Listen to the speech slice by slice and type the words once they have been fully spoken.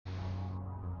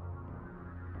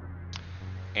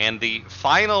And the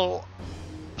final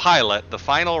pilot, the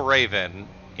final Raven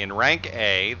in rank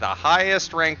A, the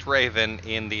highest ranked Raven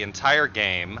in the entire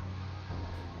game,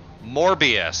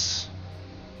 Mobius.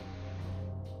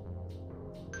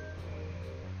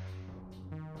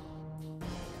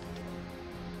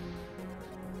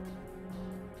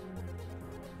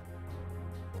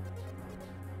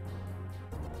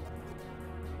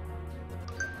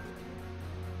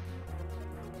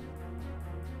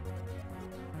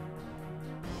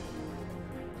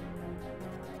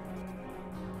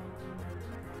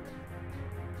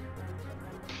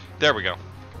 There we go.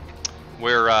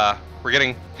 We're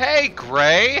getting. Hey,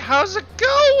 Gray, how's it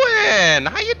going?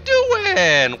 How you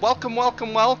doing? Welcome,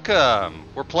 welcome, welcome.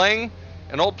 We're playing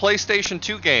an old PlayStation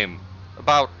 2 game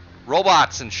about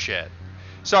robots and shit.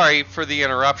 Sorry for the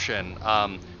interruption.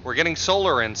 We're getting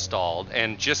solar installed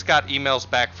and just got emails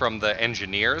back from the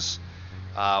engineers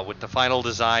with the final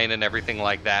design and everything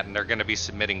like that, and they're going to be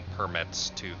submitting permits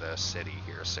to the city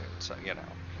here soon. So you know.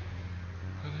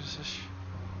 What is this?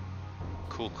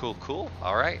 Cool, cool, cool.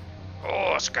 All right.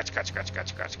 Oh, scratch.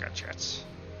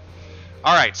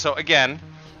 All right, so again,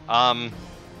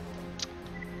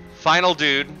 final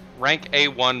dude, rank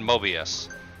A-1 Mobius.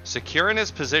 Secure in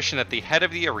his position at the head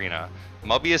of the arena,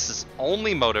 Mobius's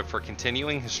only motive for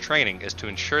continuing his training is to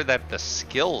ensure that the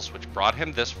skills which brought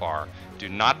him this far do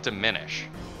not diminish.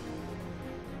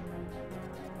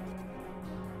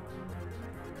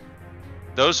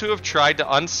 Those who have tried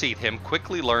to unseat him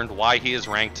quickly learned why he is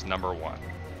ranked number 1.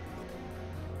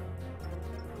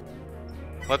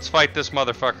 Let's fight this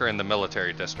motherfucker in the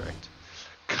military district.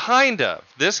 Kind of.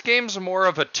 This game's more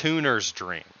of a tuner's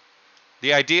dream.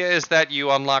 The idea is that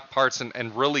you unlock parts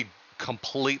and really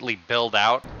completely build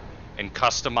out and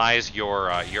customize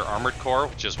your armored core,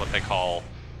 which is what they call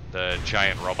the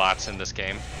giant robots in this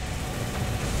game.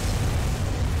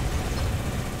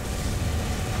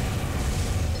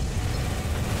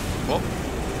 Whoop.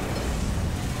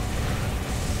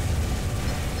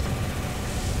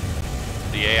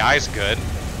 The AI's good.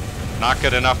 Not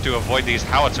good enough to avoid these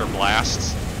howitzer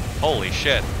blasts. Holy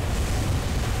shit.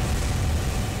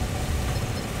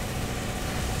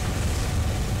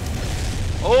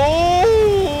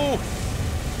 Oh!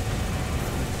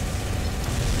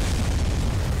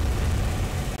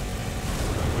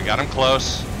 We got him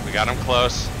close. We got him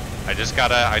close. I just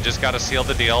gotta seal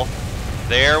the deal.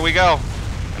 There we go.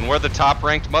 And we're the top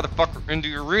ranked motherfucker in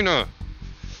the arena.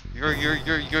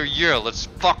 Yeah, let's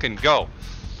fucking go.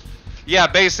 Yeah,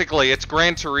 basically, it's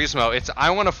Gran Turismo. It's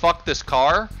I want to fuck this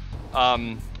car,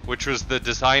 which was the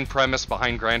design premise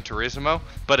behind Gran Turismo.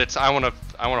 But it's I want to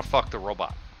fuck the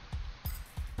robot,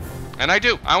 and I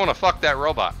do. I want to fuck that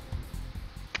robot.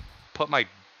 Put my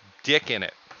dick in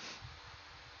it.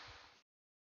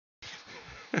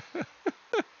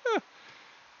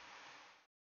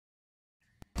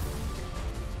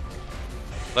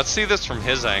 Let's see this from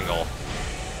his angle.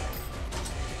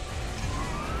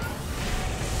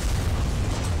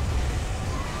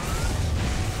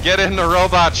 Get in the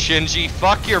robot, Shinji.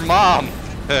 Fuck your mom.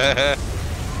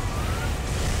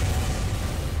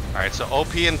 Alright, so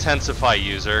OP Intensify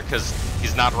user, because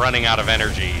he's not running out of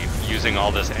energy using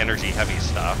all this energy heavy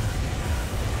stuff.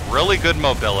 Really good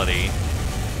mobility.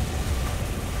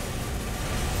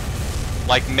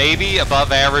 Like maybe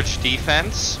above average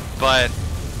defense, but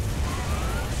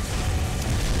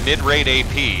mid-rate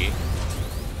AP.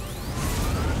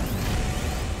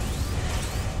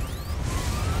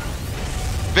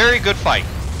 Very good fight.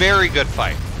 Very good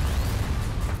fight.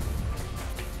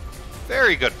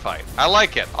 Very good fight. I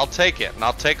like it. I'll take it. And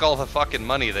I'll take all the fucking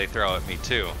money they throw at me,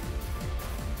 too.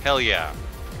 Hell yeah.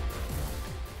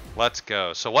 Let's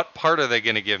go. So what part are they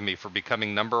going to give me for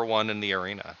becoming number 1 in the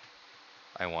arena?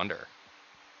 I wonder.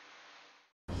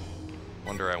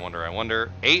 I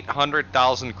wonder.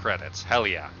 800,000 credits. Hell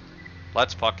yeah.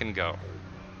 Let's fucking go.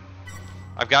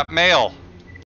 I've got mail.